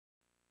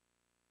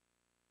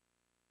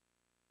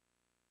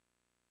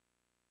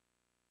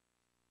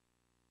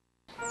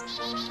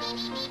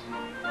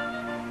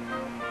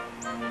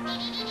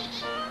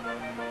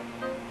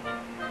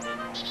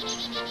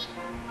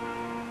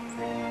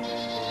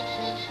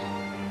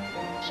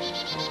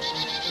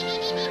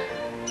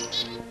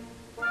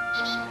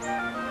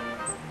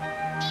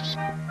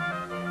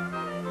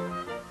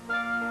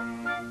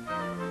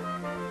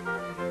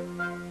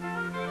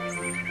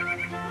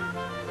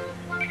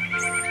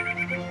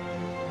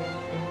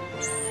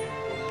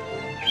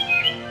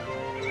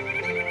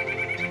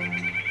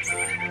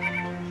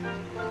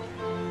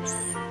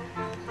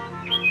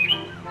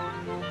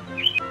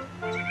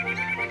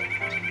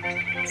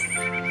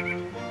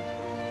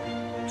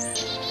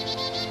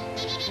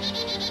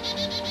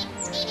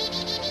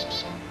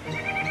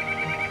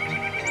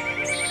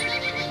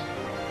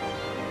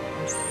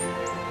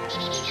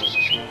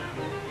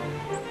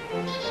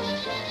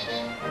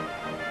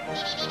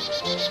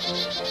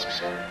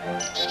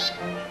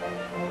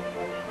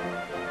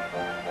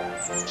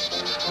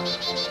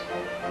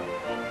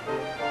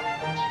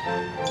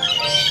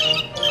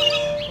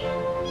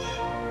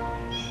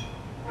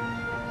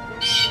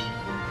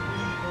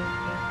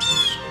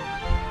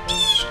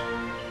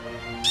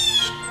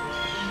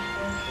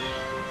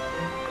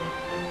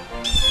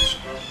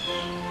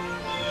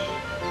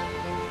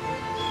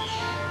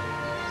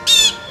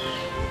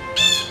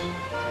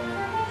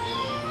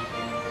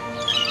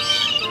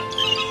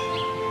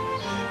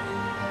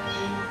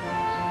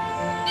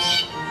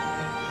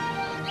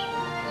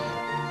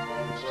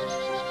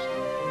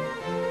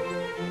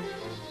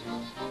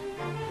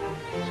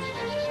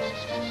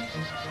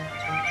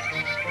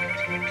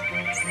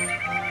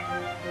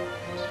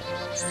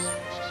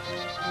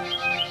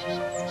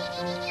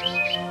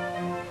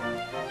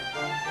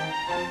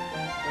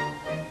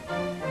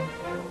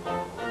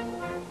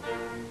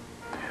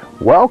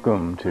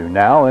Welcome to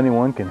Now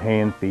Anyone Can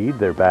Hand Feed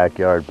Their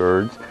Backyard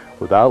Birds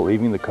Without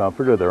Leaving the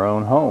Comfort of Their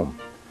Own Home.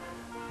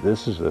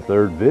 This is the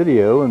third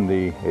video in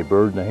the A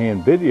Bird in the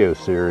Hand video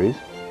series,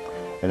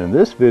 and in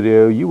this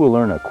video you will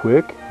learn a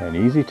quick and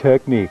easy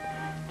technique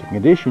to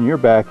condition your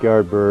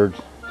backyard birds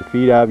to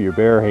feed out of your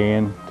bare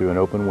hand through an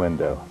open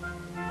window.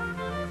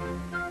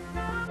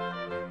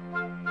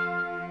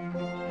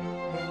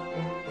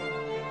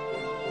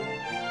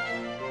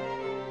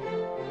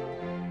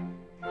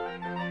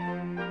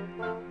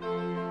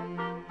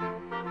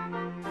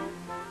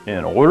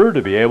 In order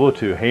to be able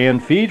to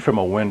hand feed from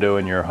a window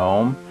in your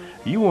home,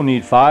 you will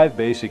need 5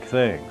 basic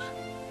things.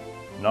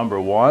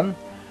 Number 1,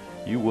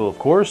 you will of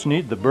course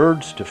need the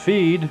birds to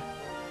feed.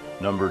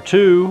 Number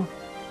 2,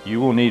 you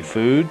will need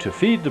food to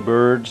feed the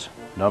birds.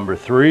 Number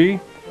 3,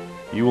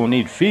 you will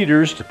need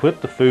feeders to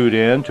put the food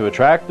in to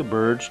attract the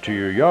birds to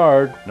your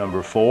yard.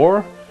 Number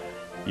 4,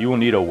 you will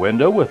need a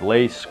window with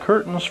lace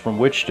curtains from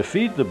which to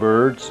feed the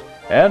birds.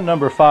 And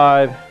number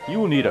 5, you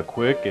will need a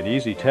quick and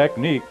easy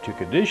technique to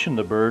condition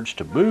the birds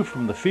to move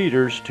from the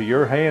feeders to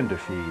your hand to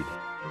feed.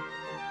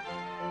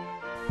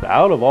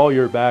 Out of all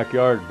your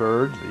backyard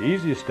birds, the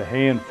easiest to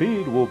hand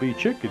feed will be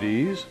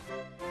chickadees.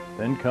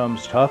 Then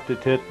comes tufted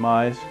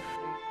titmice,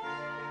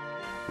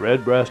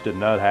 red-breasted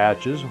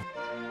nuthatches,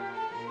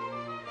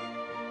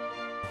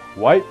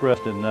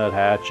 white-breasted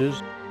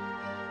nuthatches,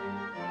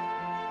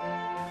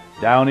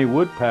 downy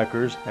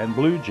woodpeckers, and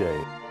blue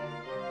jays.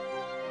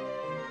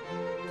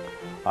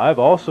 I've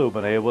also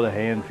been able to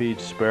hand feed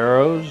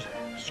sparrows,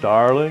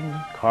 starlings,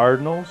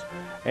 cardinals,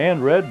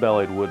 and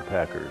red-bellied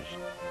woodpeckers.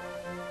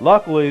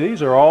 Luckily,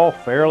 these are all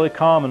fairly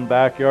common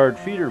backyard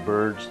feeder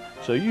birds,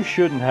 so you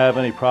shouldn't have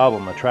any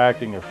problem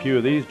attracting a few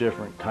of these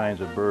different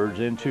kinds of birds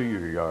into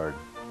your yard.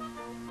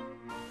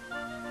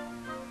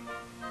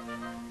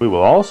 We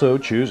will also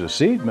choose a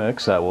seed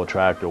mix that will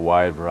attract a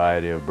wide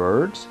variety of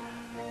birds.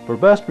 For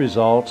best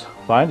results,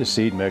 find a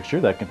seed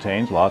mixture that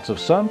contains lots of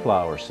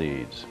sunflower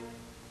seeds.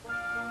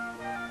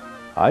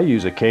 I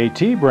use a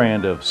KT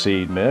brand of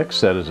seed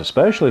mix that is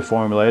especially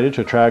formulated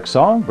to attract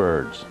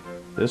songbirds.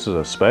 This is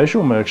a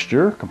special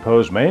mixture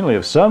composed mainly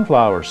of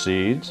sunflower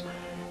seeds.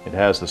 It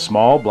has the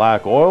small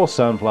black oil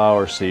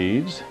sunflower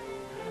seeds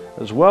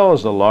as well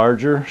as the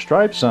larger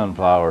striped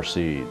sunflower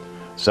seed.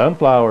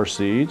 Sunflower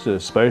seeds,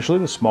 especially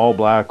the small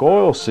black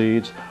oil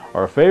seeds,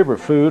 are a favorite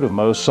food of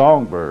most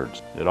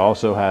songbirds. It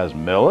also has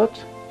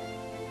millet,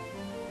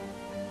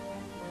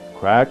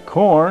 cracked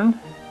corn,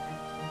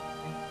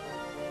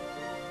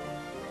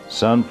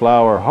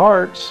 sunflower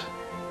hearts,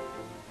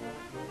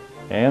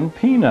 and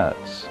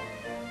peanuts.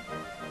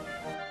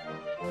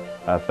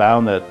 I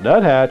found that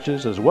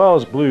nuthatches as well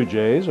as blue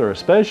jays are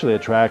especially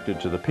attracted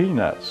to the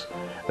peanuts.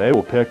 They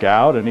will pick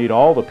out and eat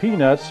all the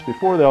peanuts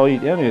before they'll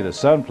eat any of the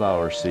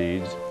sunflower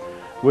seeds,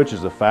 which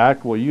is a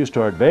fact we'll use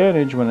to our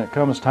advantage when it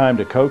comes time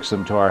to coax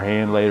them to our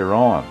hand later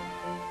on.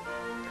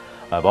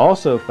 I've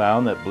also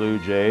found that blue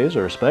jays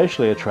are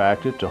especially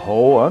attracted to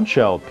whole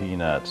unshelled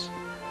peanuts.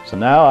 So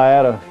now I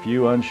add a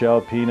few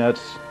unshelled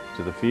peanuts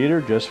to the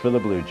feeder just for the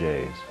blue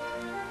jays.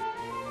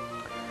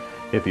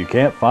 If you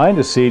can't find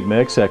a seed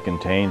mix that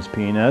contains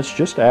peanuts,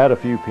 just add a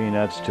few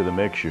peanuts to the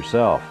mix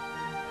yourself.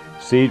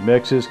 Seed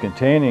mixes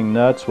containing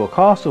nuts will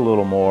cost a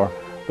little more,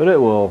 but it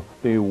will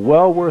be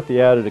well worth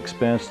the added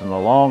expense in the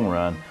long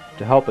run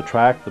to help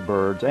attract the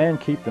birds and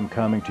keep them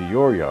coming to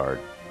your yard.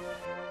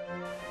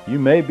 You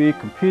may be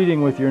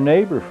competing with your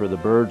neighbor for the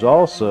birds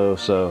also,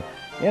 so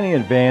any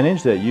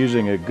advantage that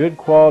using a good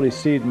quality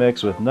seed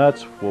mix with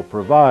nuts will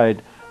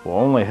provide will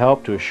only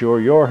help to assure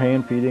your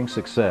hand feeding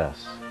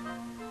success.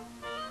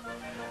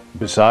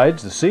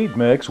 Besides the seed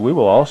mix, we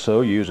will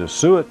also use a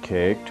suet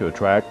cake to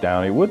attract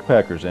downy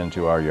woodpeckers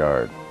into our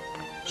yard.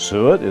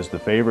 Suet is the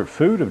favorite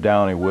food of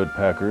downy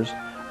woodpeckers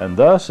and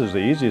thus is the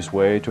easiest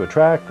way to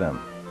attract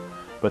them.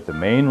 But the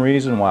main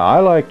reason why I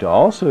like to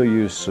also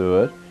use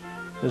suet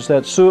is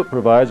that suet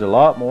provides a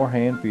lot more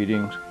hand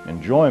feeding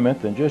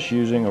enjoyment than just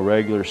using a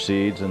regular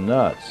seeds and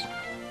nuts.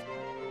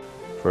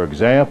 For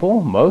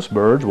example, most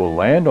birds will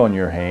land on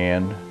your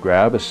hand,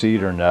 grab a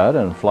seed or nut,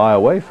 and fly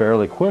away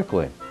fairly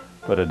quickly.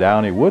 But a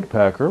downy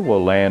woodpecker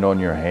will land on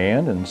your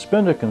hand and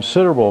spend a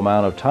considerable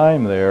amount of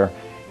time there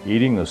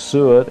eating the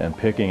suet and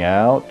picking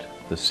out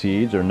the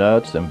seeds or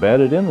nuts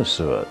embedded in the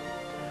suet.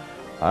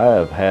 I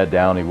have had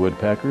downy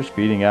woodpeckers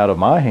feeding out of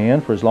my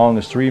hand for as long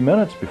as 3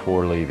 minutes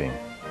before leaving.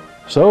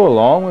 So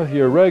along with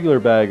your regular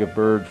bag of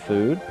bird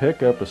food,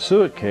 pick up a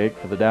suet cake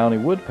for the downy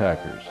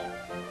woodpeckers.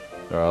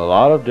 There are a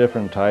lot of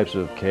different types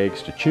of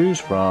cakes to choose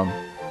from,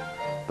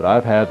 but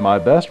I've had my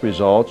best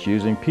results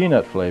using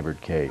peanut flavored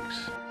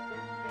cakes.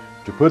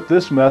 To put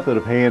this method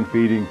of hand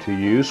feeding to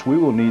use, we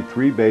will need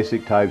 3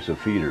 basic types of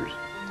feeders.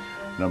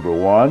 Number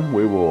 1,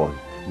 we will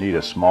need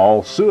a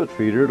small suet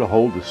feeder to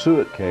hold the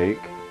suet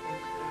cake.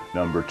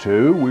 Number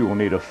 2, we will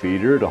need a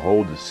feeder to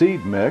hold the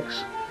seed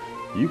mix.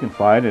 You can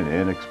find an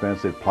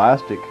inexpensive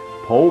plastic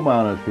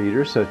pole-mounted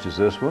feeder such as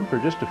this one for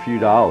just a few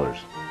dollars.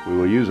 We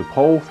will use a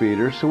pole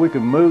feeder so we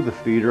can move the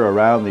feeder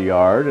around the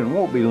yard and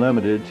won't be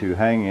limited to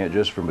hanging it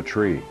just from a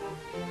tree.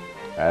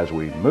 As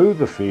we move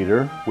the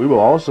feeder, we will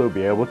also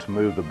be able to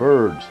move the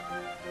birds.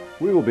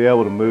 We will be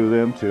able to move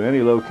them to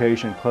any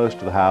location close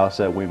to the house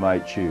that we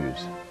might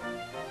choose.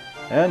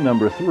 And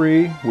number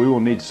 3, we will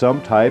need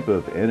some type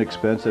of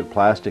inexpensive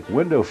plastic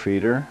window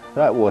feeder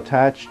that will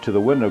attach to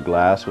the window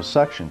glass with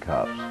suction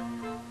cups.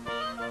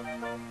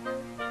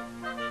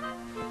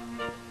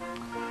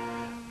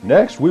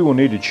 Next, we will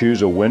need to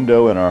choose a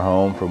window in our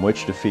home from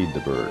which to feed the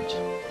birds.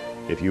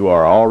 If you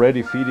are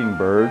already feeding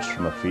birds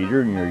from a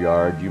feeder in your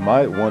yard, you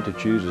might want to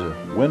choose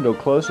a window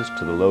closest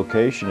to the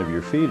location of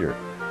your feeder.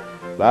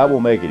 That will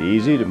make it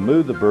easy to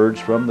move the birds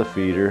from the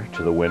feeder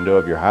to the window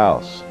of your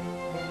house.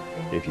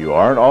 If you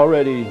aren't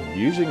already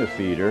using a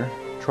feeder,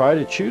 try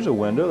to choose a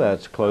window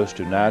that's close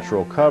to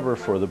natural cover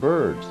for the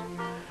birds,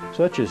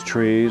 such as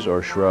trees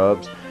or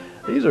shrubs.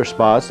 These are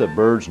spots that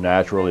birds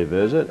naturally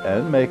visit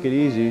and make it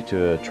easy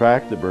to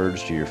attract the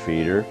birds to your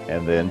feeder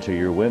and then to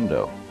your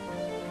window.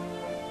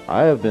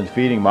 I have been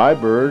feeding my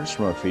birds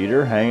from a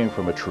feeder hanging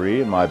from a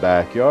tree in my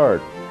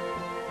backyard.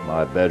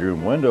 My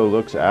bedroom window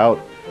looks out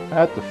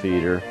at the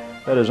feeder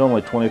that is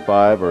only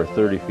 25 or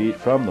 30 feet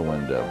from the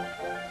window.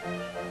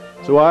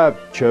 So I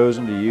have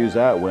chosen to use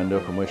that window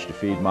from which to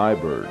feed my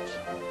birds.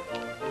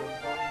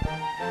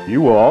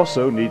 You will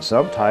also need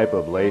some type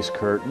of lace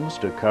curtains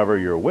to cover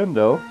your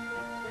window.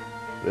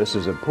 This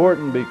is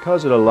important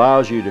because it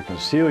allows you to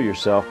conceal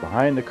yourself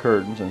behind the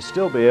curtains and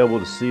still be able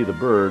to see the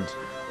birds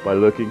by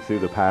looking through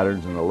the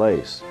patterns in the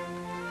lace.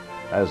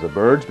 As the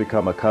birds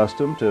become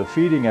accustomed to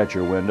feeding at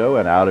your window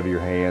and out of your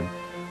hand,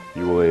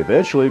 you will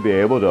eventually be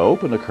able to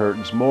open the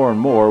curtains more and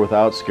more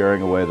without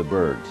scaring away the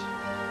birds.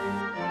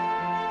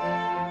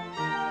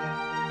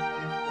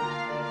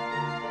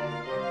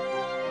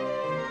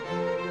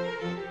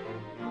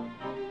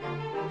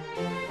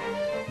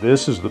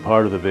 This is the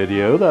part of the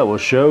video that will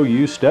show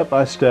you step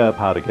by step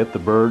how to get the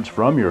birds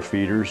from your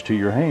feeders to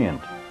your hand.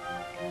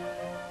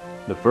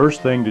 The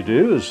first thing to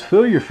do is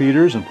fill your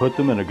feeders and put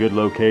them in a good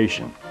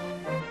location.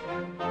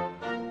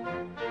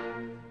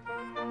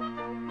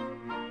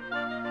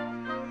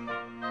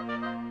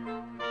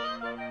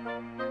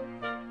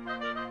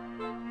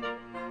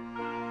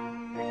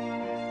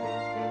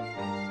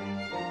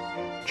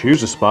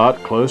 Choose a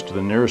spot close to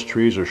the nearest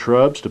trees or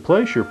shrubs to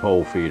place your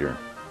pole feeder.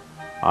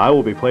 I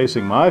will be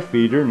placing my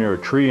feeder near a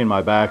tree in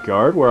my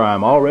backyard where I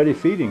am already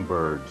feeding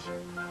birds.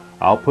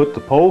 I'll put the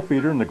pole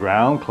feeder in the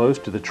ground close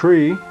to the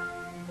tree.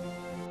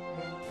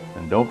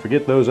 And don't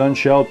forget those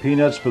unshelled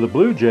peanuts for the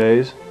blue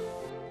jays.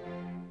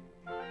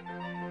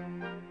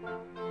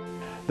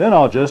 Then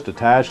I'll just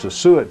attach the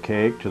suet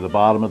cake to the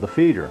bottom of the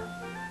feeder.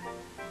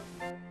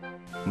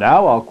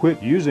 Now I'll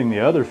quit using the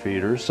other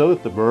feeders so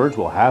that the birds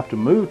will have to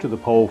move to the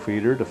pole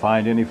feeder to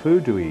find any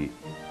food to eat.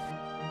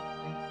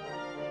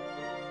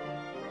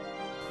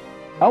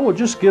 I will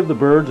just give the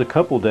birds a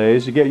couple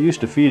days to get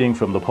used to feeding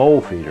from the pole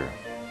feeder.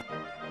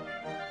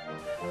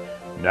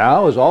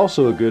 Now is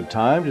also a good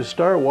time to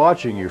start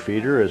watching your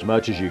feeder as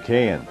much as you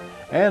can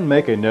and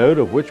make a note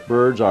of which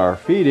birds are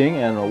feeding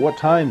and at what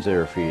times they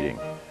are feeding.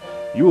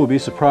 You will be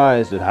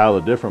surprised at how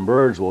the different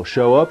birds will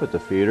show up at the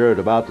feeder at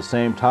about the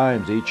same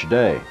times each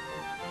day.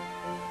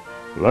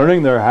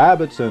 Learning their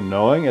habits and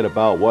knowing at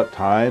about what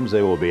times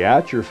they will be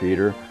at your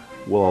feeder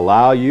will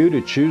allow you to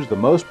choose the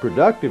most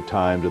productive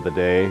times of the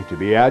day to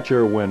be at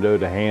your window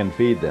to hand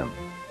feed them.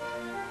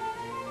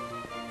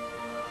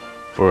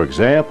 For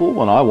example,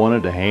 when I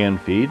wanted to hand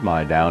feed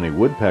my downy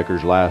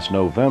woodpeckers last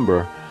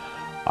November,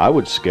 I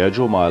would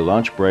schedule my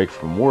lunch break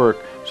from work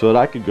so that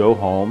I could go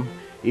home,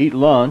 eat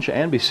lunch,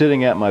 and be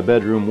sitting at my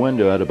bedroom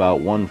window at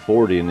about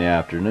 1:40 in the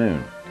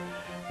afternoon.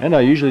 And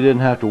I usually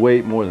didn't have to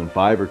wait more than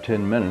 5 or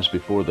 10 minutes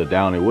before the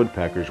downy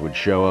woodpeckers would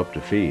show up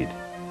to feed.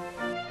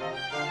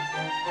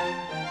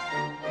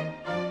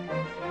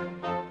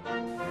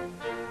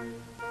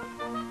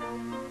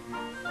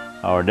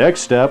 Our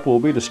next step will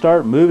be to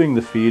start moving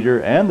the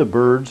feeder and the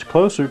birds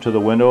closer to the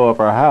window of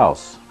our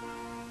house.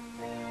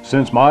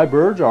 Since my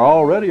birds are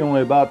already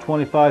only about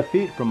 25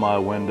 feet from my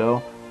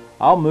window,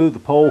 I'll move the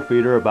pole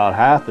feeder about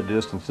half the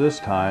distance this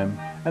time,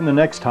 and the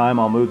next time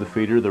I'll move the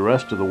feeder the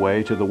rest of the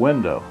way to the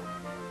window.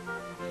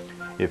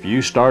 If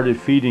you started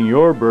feeding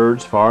your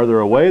birds farther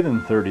away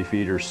than 30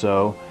 feet or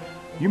so,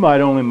 you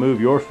might only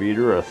move your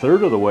feeder a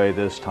third of the way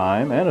this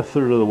time and a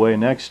third of the way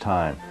next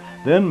time.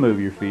 Then move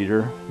your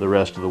feeder the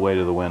rest of the way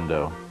to the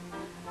window.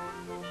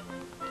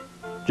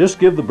 Just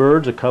give the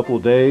birds a couple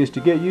of days to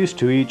get used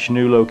to each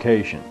new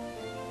location.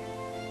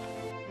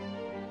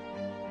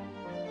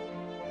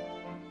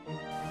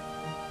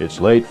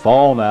 It's late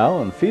fall now,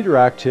 and feeder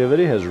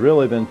activity has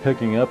really been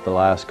picking up the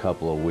last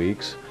couple of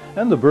weeks,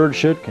 and the birds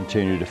should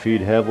continue to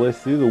feed heavily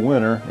through the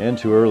winter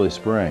into early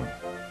spring.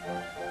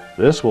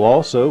 This will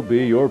also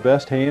be your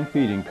best hand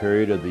feeding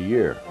period of the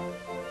year.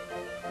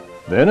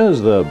 Then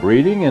as the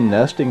breeding and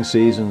nesting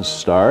seasons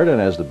start and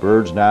as the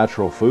birds'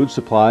 natural food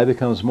supply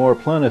becomes more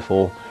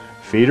plentiful,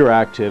 feeder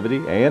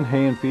activity and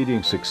hand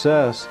feeding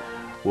success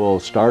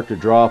will start to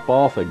drop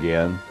off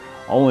again,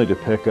 only to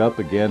pick up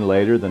again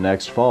later the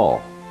next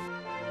fall.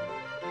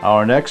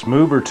 Our next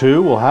move or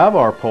two will have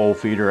our pole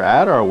feeder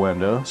at our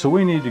window, so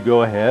we need to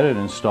go ahead and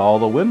install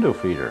the window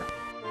feeder.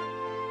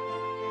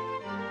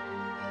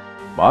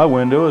 My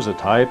window is a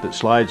type that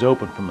slides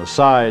open from the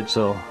side,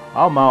 so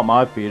I'll mount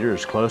my feeder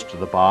as close to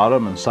the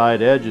bottom and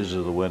side edges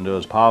of the window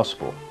as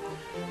possible.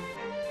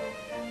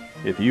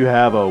 If you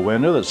have a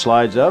window that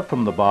slides up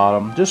from the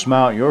bottom, just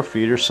mount your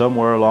feeder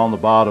somewhere along the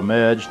bottom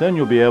edge, then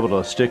you'll be able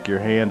to stick your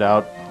hand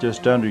out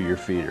just under your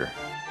feeder.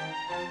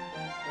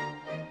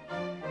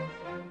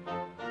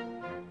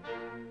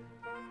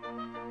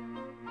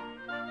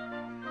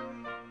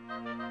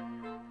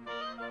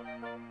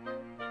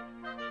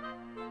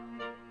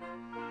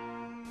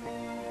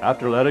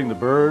 After letting the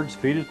birds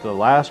feed at the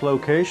last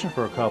location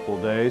for a couple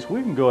of days,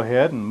 we can go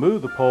ahead and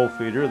move the pole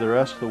feeder the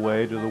rest of the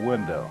way to the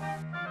window.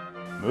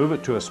 Move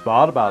it to a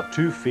spot about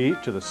 2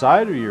 feet to the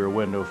side of your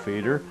window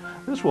feeder.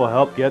 This will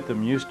help get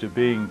them used to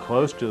being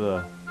close to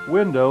the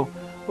window,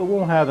 but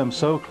won't have them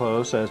so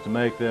close as to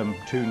make them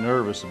too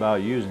nervous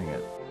about using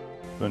it.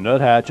 The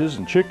nuthatches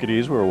and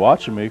chickadees were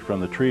watching me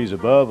from the trees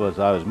above as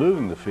I was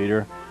moving the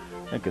feeder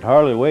and could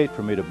hardly wait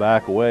for me to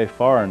back away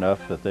far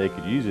enough that they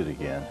could use it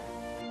again.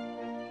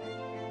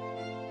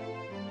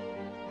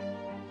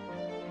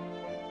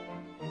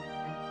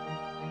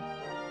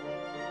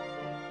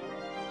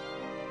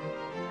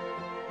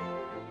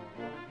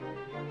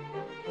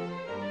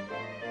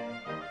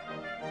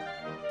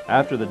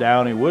 After the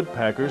downy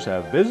woodpeckers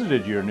have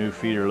visited your new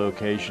feeder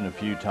location a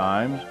few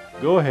times,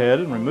 go ahead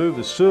and remove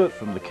the soot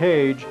from the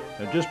cage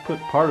and just put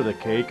part of the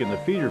cake in the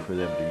feeder for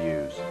them to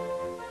use.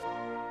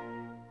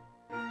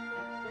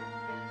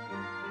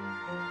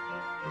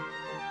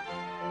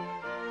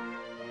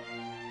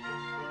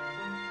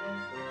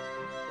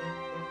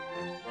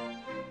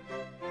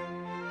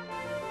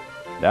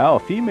 Now a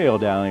female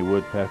downy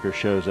woodpecker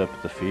shows up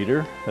at the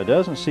feeder that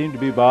doesn't seem to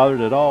be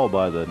bothered at all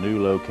by the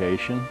new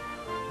location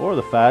or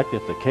the fact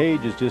that the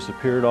cage has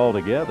disappeared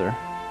altogether.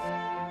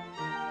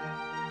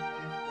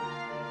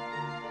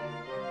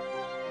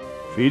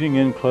 Feeding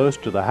in close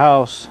to the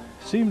house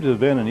seemed to have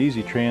been an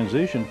easy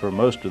transition for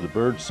most of the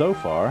birds so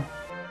far.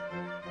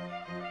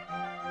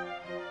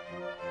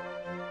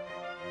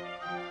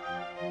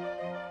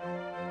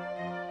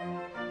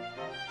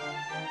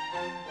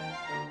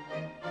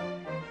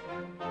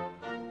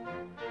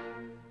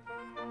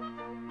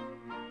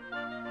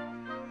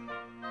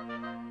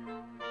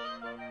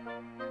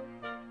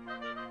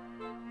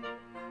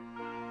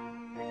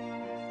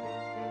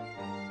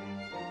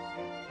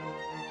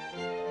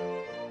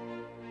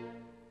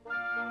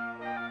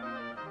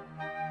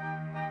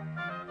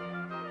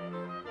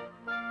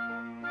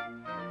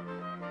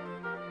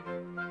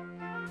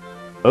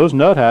 Those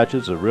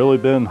nuthatches have really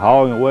been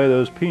hauling away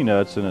those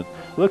peanuts, and it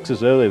looks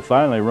as though they've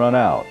finally run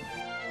out.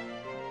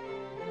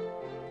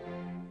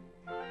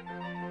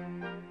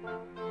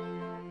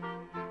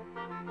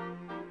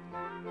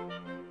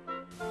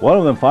 One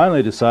of them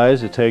finally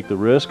decides to take the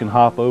risk and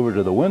hop over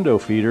to the window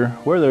feeder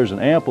where there's an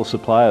ample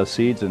supply of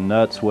seeds and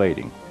nuts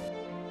waiting.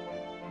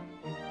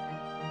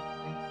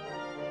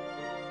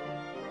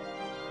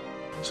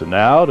 So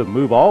now, to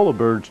move all the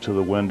birds to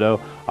the window,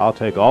 I'll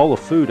take all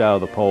the food out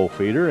of the pole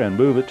feeder and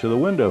move it to the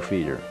window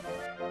feeder.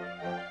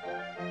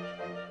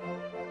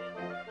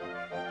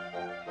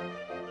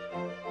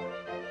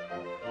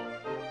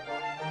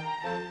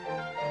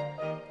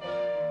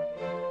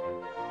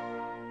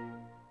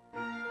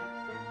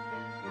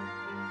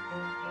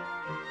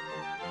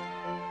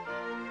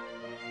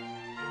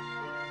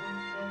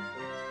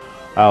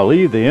 I'll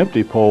leave the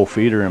empty pole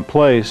feeder in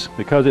place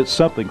because it's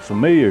something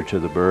familiar to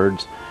the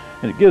birds,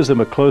 and it gives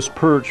them a close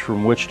perch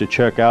from which to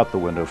check out the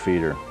window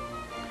feeder,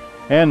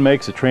 and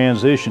makes the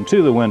transition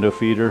to the window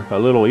feeder a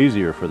little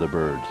easier for the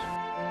birds.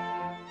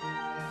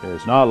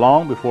 It's not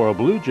long before a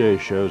blue jay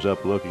shows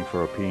up looking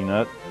for a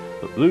peanut,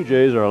 but blue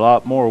jays are a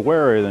lot more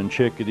wary than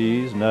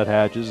chickadees,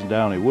 nuthatches, and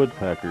downy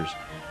woodpeckers,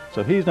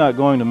 so he's not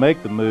going to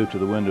make the move to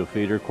the window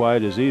feeder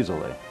quite as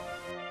easily.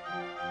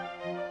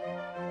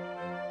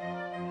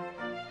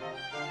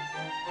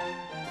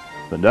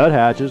 The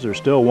nuthatches are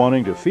still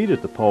wanting to feed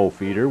at the pole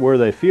feeder where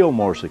they feel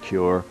more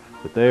secure,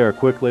 but they are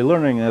quickly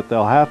learning that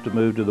they'll have to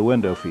move to the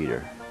window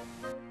feeder.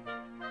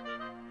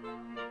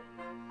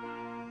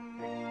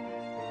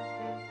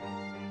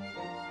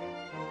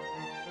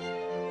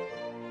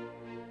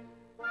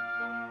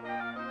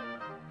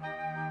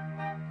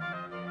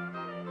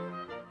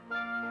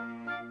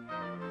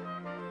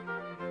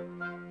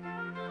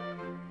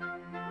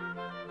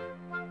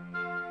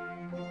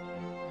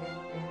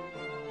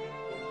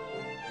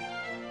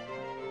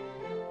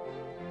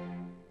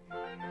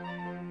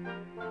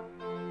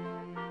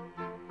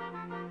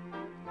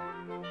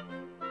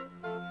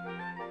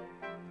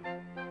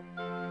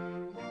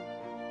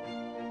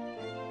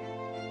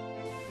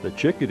 The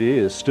chickadee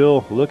is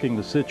still looking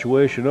the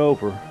situation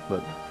over,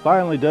 but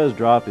finally does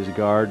drop his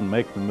guard and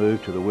make the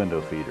move to the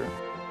window feeder.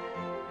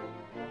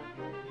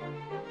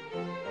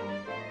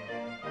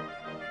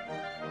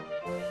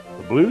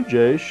 The blue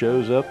jay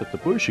shows up at the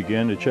bush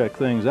again to check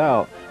things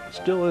out, but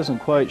still isn't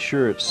quite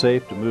sure it's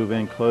safe to move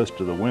in close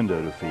to the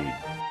window to feed.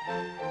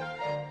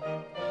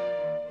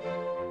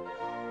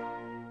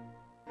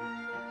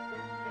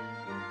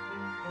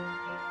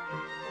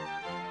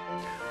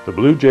 The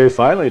blue jay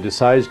finally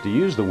decides to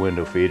use the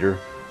window feeder,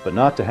 but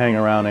not to hang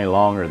around any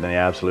longer than he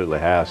absolutely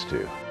has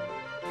to.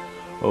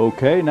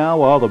 Okay, now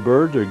while the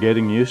birds are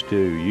getting used to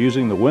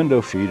using the window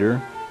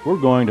feeder,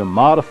 we're going to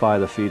modify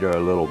the feeder a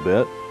little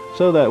bit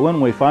so that when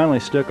we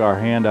finally stick our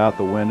hand out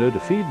the window to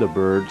feed the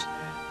birds,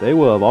 they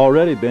will have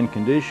already been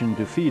conditioned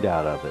to feed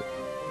out of it.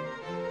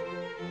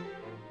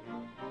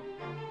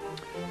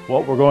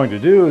 What we're going to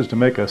do is to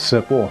make a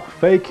simple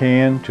fake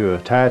hand to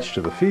attach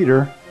to the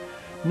feeder.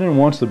 And then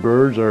once the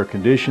birds are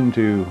conditioned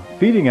to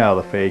feeding out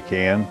of the fake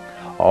hand,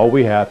 all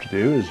we have to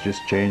do is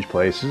just change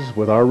places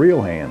with our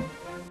real hand.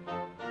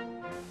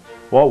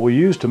 What we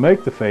use to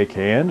make the fake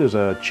hand is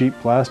a cheap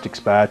plastic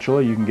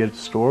spatula you can get at the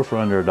store for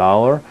under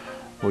 $1.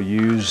 We'll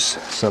use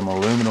some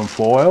aluminum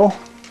foil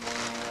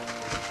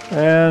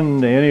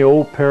and any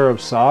old pair of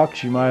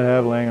socks you might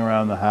have laying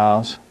around the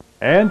house.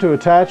 And to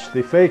attach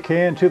the fake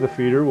hand to the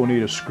feeder, we'll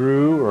need a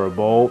screw or a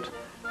bolt.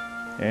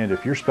 And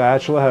if your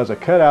spatula has a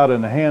cutout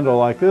in the handle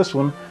like this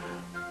one,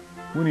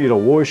 we need a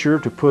washer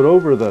to put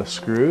over the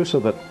screw so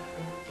that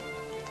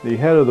the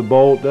head of the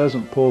bolt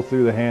doesn't pull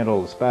through the handle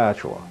of the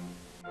spatula.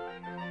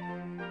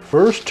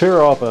 First,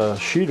 tear off a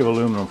sheet of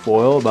aluminum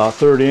foil about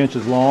 30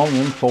 inches long,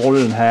 then fold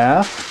it in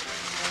half.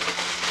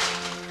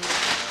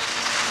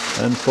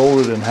 Then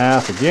fold it in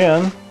half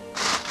again.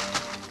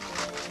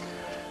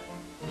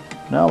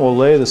 Now we'll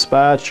lay the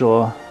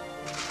spatula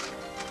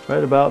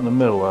right about in the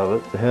middle of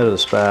it, the head of the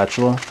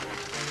spatula.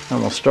 And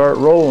we'll start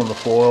rolling the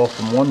foil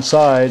from one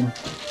side.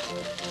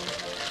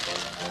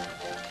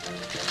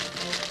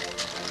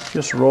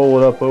 Just roll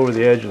it up over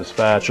the edge of the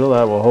spatula.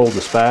 That will hold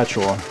the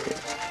spatula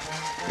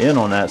in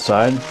on that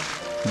side.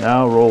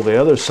 Now roll the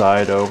other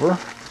side over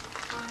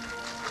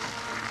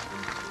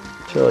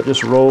until it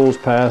just rolls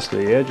past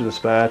the edge of the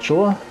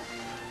spatula.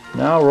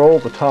 Now roll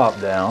the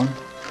top down.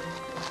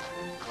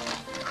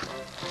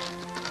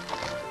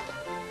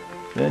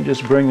 Then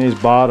just bring these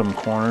bottom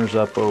corners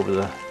up over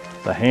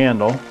the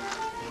handle.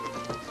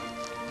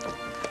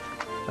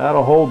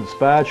 That'll hold the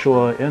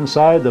spatula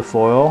inside the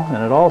foil,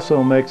 and it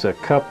also makes a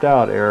cupped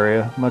out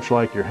area, much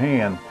like your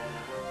hand,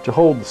 to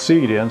hold the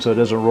seed in so it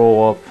doesn't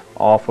roll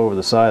off over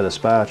the side of the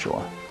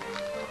spatula.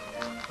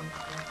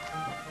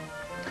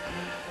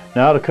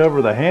 Now to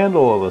cover the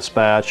handle of the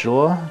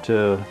spatula,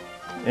 to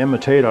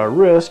imitate our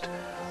wrist,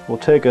 we'll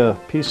take a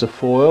piece of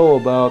foil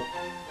about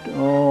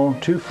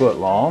 2 foot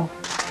long.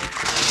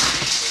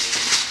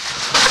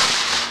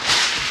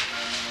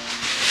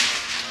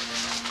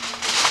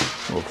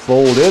 We'll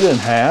fold it in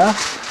half,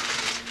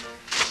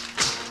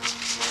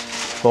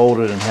 fold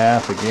it in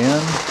half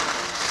again.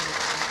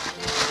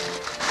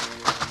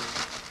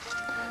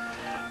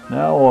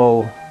 Now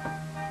we'll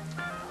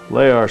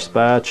lay our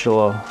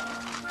spatula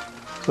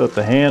so that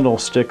the handle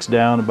sticks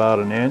down about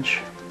 1 inch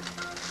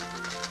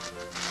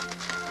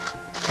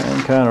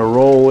and kind of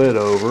roll it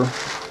over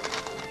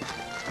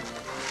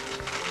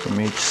from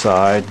each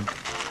side.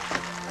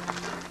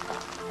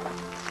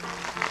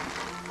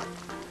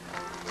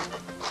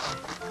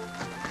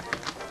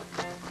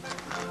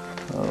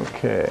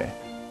 Okay.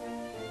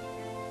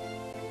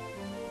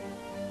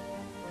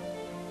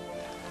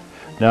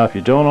 Now if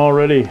you don't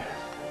already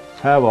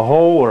have a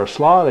hole or a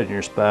slot in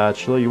your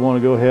spatula, you want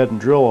to go ahead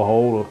and drill a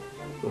hole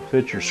to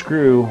fit your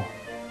screw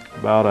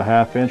about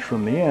 1/2 inch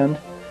from the end.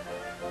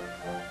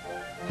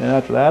 And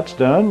after that's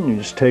done, you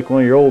just take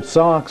one of your old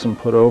socks and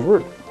put over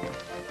it.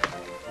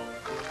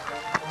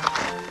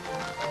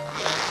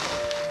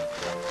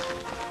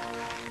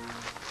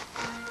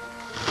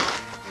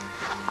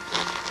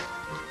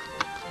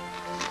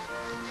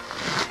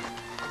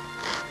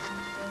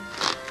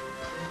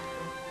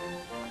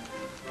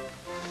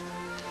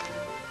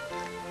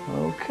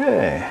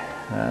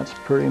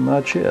 pretty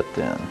much it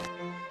then.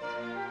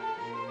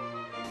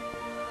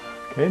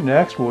 Okay,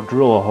 next we'll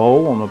drill a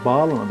hole on the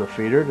bottom of the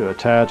feeder to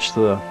attach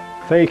the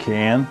fake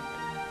hand.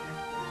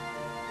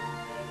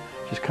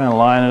 Just kind of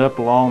line it up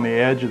along the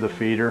edge of the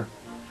feeder,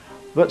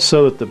 but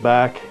so that the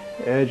back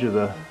edge of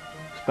the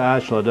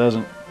spatula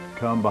doesn't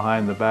come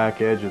behind the back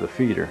edge of the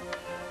feeder.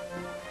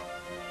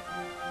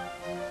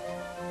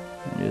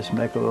 And just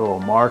make a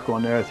little mark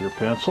on there with your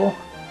pencil.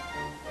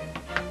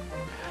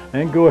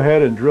 And go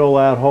ahead and drill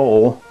that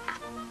hole.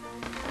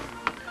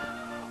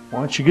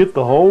 Once you get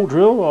the hole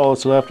drilled, all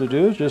that's left to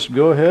do is just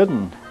go ahead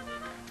and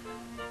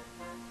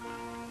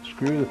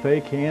screw the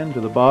fake hand to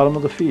the bottom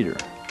of the feeder.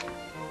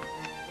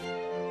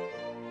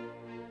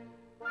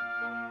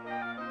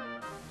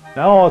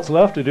 Now all that's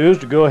left to do is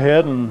to go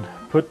ahead and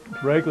put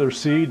regular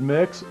seed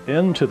mix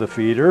into the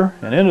feeder,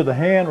 and into the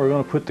hand we're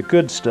going to put the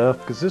good stuff,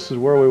 because this is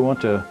where we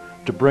want to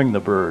bring the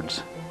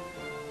birds.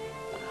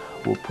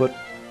 We'll put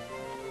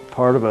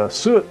part of a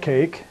suet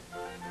cake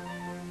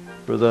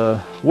for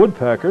the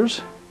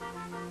woodpeckers.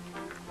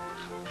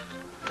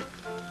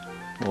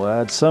 We'll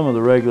add some of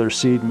the regular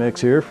seed mix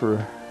here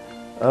for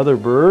other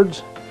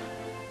birds,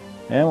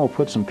 and we'll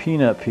put some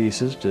peanut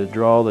pieces to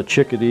draw the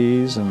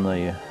chickadees and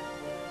the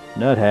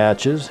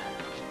nuthatches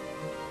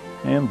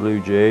and blue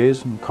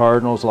jays, and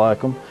cardinals like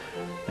them,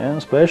 and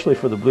especially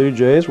for the blue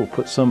jays we'll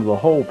put some of the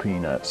whole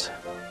peanuts.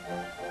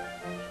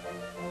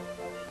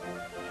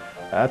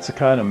 That's the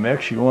kind of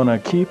mix you want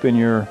to keep in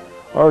your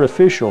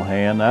artificial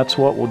hand. That's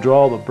what will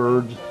draw the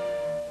birds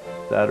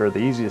that are the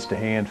easiest to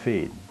hand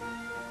feed.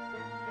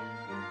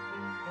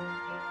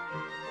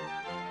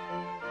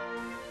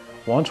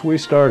 Once we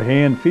start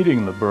hand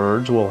feeding the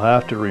birds, we'll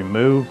have to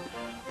remove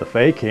the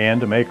fake hand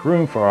to make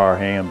room for our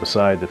hand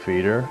beside the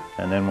feeder,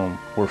 and then when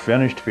we're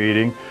finished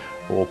feeding,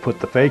 we'll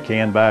put the fake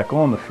hand back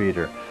on the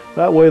feeder.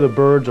 That way the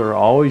birds are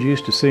always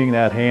used to seeing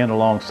that hand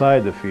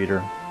alongside the feeder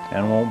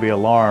and won't be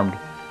alarmed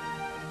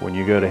when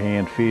you go to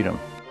hand feed them.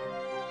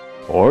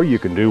 Or you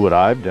can do what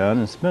I've done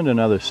and spend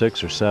another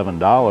 $6 or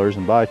 $7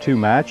 and buy 2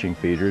 matching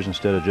feeders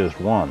instead of just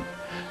one,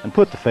 and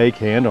put the fake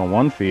hand on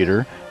one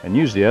feeder and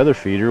use the other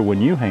feeder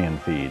when you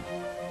hand feed.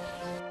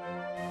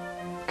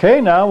 Okay,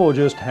 now we'll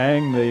just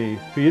hang the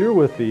feeder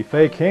with the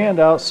fake hand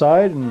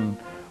outside and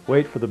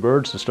wait for the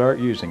birds to start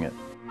using it.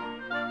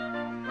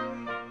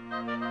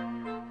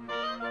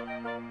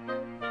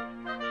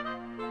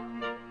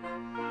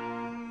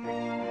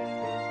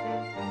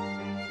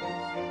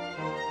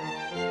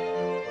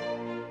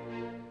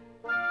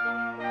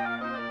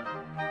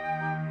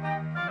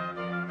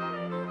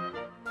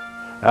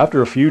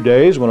 After a few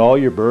days, when all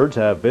your birds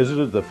have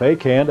visited the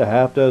fake hand a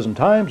half dozen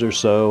times or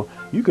so,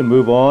 you can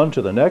move on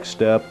to the next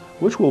step,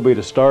 which will be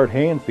to start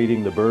hand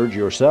feeding the birds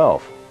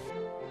yourself.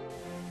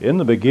 In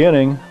the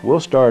beginning, we'll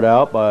start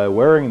out by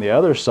wearing the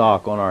other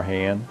sock on our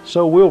hand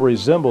so we'll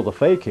resemble the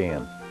fake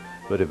hand,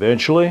 but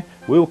eventually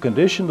we'll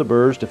condition the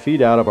birds to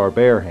feed out of our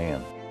bare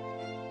hand.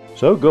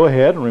 So go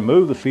ahead and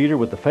remove the feeder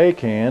with the fake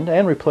hand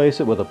and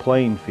replace it with a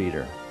plain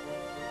feeder.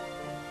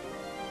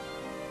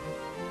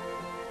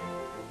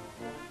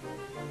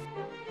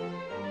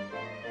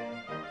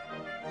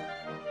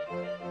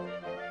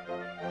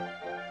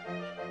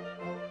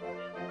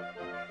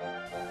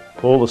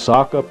 Pull the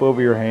sock up over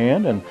your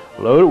hand and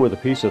load it with a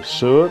piece of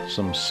suet,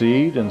 some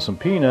seed, and some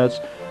peanuts,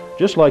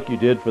 just like you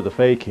did for the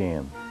fake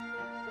hand.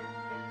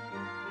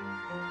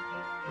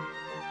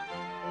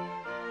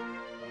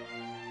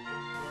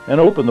 And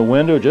open the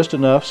window just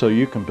enough so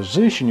you can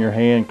position your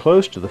hand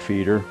close to the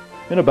feeder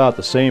in about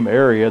the same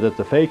area that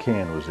the fake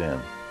hand was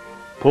in.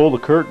 Pull the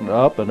curtain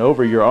up and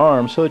over your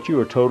arm so that you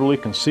are totally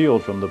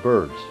concealed from the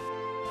birds.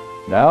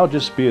 Now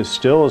just be as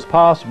still as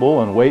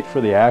possible and wait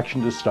for the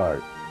action to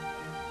start.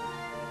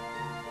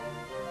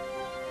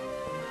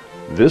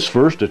 This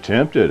first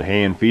attempt at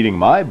hand feeding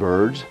my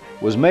birds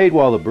was made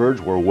while the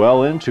birds were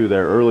well into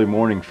their early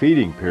morning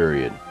feeding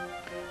period.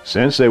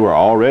 Since they were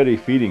already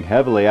feeding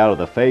heavily out of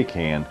the fake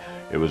hand,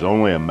 it was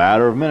only a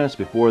matter of minutes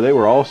before they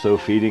were also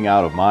feeding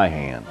out of my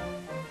hand.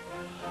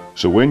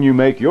 So when you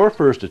make your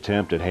first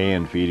attempt at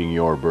hand feeding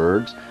your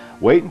birds,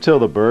 wait until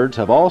the birds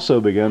have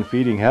also begun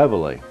feeding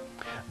heavily.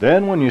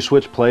 Then when you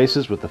switch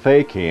places with the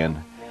fake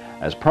hand,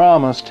 as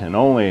promised, in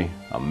only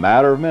a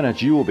matter of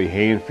minutes you will be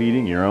hand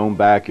feeding your own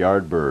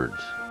backyard birds.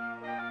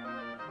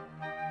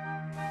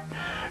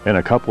 In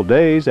a couple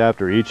days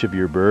after each of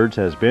your birds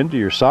has been to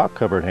your sock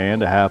covered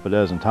hand a half a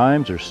dozen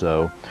times or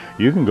so,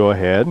 you can go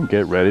ahead and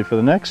get ready for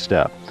the next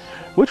step,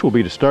 which will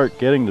be to start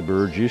getting the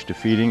birds used to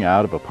feeding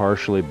out of a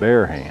partially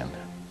bare hand.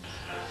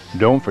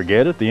 Don't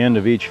forget at the end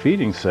of each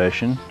feeding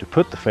session to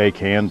put the fake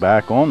hand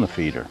back on the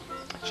feeder,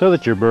 so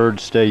that your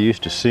birds stay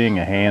used to seeing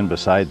a hand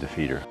beside the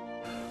feeder.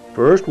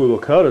 First, we will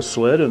cut a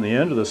slit in the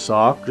end of the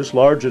sock just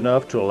large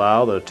enough to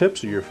allow the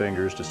tips of your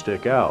fingers to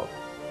stick out.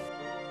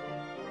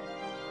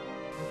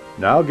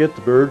 Now get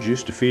the birds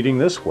used to feeding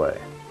this way.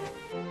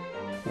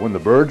 When the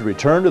birds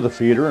return to the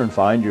feeder and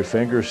find your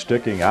fingers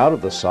sticking out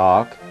of the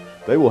sock,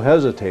 they will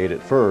hesitate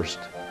at first.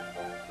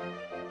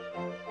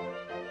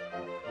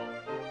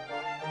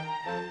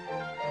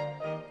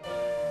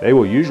 They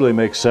will usually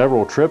make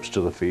several trips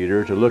to the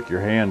feeder to look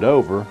your hand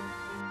over,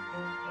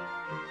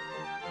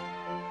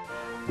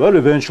 but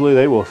eventually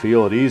they will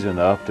feel at ease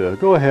enough to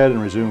go ahead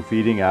and resume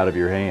feeding out of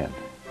your hand.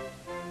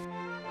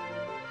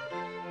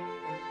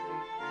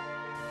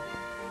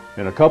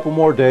 In a couple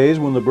more days,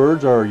 when the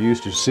birds are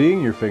used to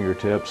seeing your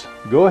fingertips,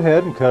 go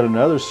ahead and cut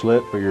another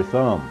slit for your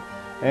thumb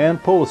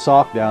and pull the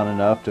sock down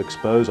enough to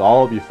expose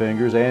all of your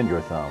fingers and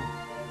your thumb.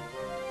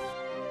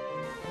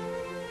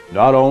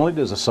 Not only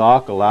does a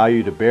sock allow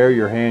you to bare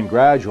your hand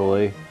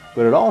gradually,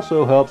 but it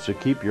also helps to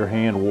keep your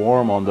hand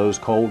warm on those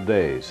cold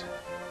days.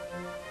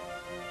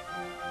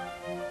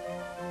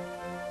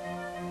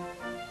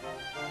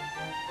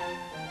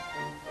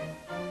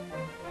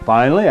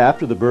 Finally,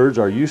 after the birds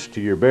are used to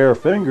your bare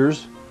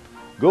fingers,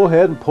 go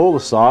ahead and pull the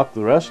sock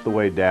the rest of the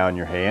way down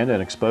your hand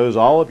and expose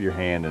all of your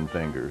hand and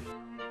fingers.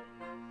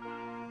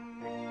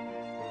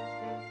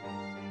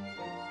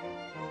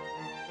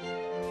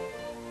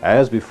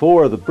 As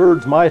before, the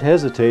birds might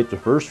hesitate the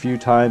first few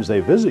times they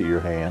visit your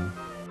hand,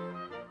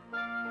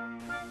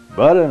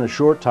 but in a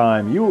short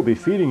time you will be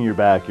feeding your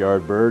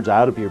backyard birds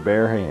out of your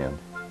bare hand.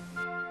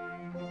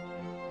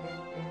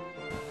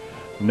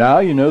 Now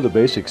you know the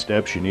basic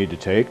steps you need to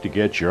take to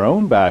get your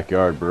own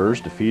backyard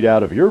birds to feed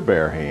out of your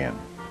bare hand.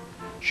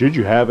 Should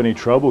you have any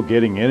trouble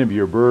getting any of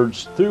your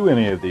birds through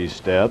any of these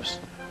steps,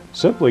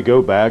 simply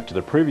go back to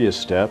the previous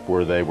step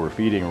where they were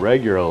feeding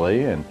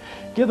regularly and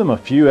give them a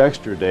few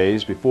extra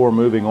days before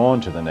moving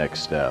on to the next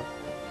step.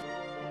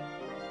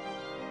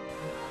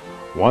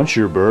 Once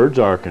your birds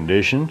are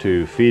conditioned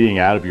to feeding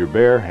out of your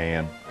bare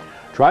hand,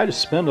 try to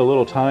spend a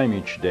little time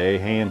each day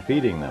hand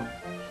feeding them.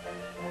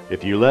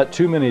 If you let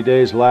too many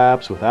days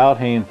lapse without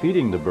hand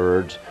feeding the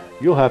birds,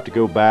 you'll have to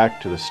go back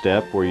to the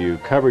step where you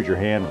covered your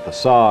hand with a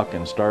sock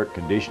and start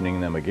conditioning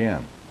them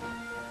again.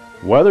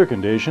 Weather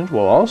conditions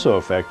will also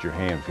affect your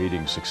hand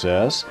feeding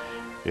success.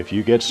 If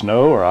you get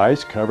snow or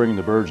ice covering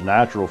the birds'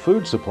 natural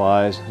food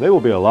supplies, they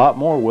will be a lot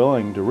more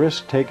willing to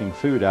risk taking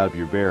food out of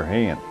your bare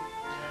hand.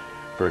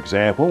 For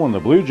example, when the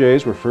blue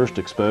jays were first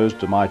exposed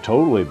to my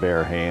totally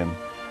bare hand,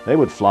 they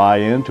would fly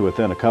in to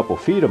within a couple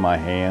feet of my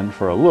hand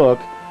for a look,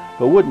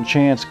 but wouldn't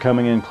chance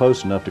coming in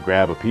close enough to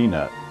grab a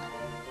peanut.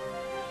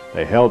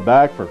 They held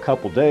back for a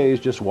couple days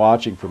just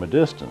watching from a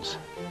distance.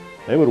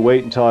 They would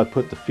wait until I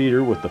put the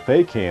feeder with the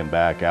fake hand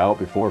back out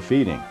before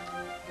feeding.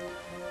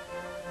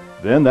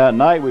 Then that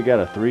night we got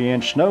a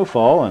 3-inch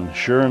snowfall, and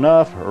sure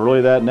enough,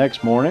 early that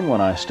next morning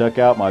when I stuck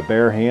out my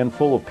bare hand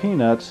full of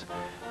peanuts,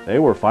 they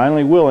were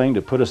finally willing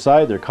to put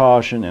aside their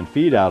caution and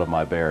feed out of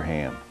my bare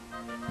hand.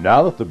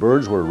 Now that the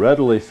birds were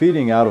readily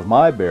feeding out of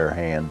my bare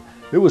hand,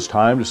 it was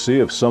time to see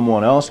if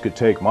someone else could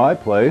take my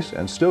place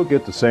and still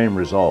get the same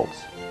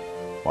results.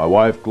 My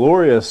wife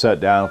Gloria sat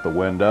down at the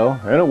window,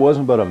 and it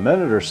wasn't but a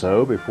minute or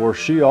so before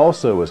she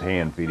also was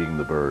hand feeding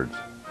the birds.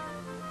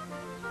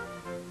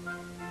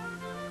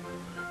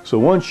 So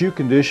once you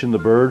condition the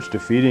birds to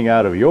feeding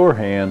out of your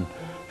hand,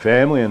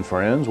 family and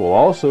friends will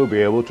also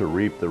be able to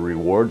reap the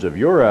rewards of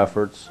your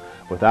efforts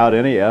without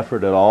any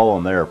effort at all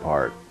on their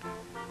part.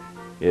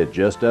 It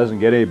just doesn't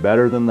get any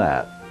better than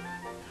that.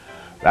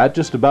 That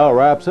just about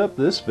wraps up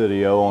this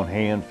video on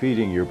hand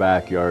feeding your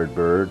backyard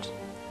birds.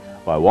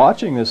 By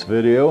watching this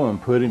video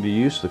and putting to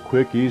use the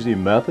quick, easy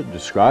method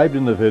described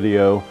in the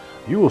video,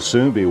 you will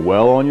soon be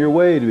well on your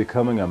way to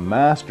becoming a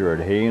master at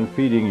hand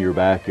feeding your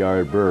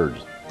backyard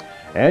birds.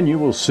 And you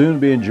will soon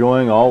be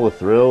enjoying all the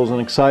thrills and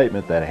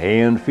excitement that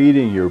hand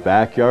feeding your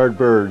backyard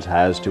birds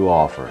has to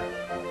offer.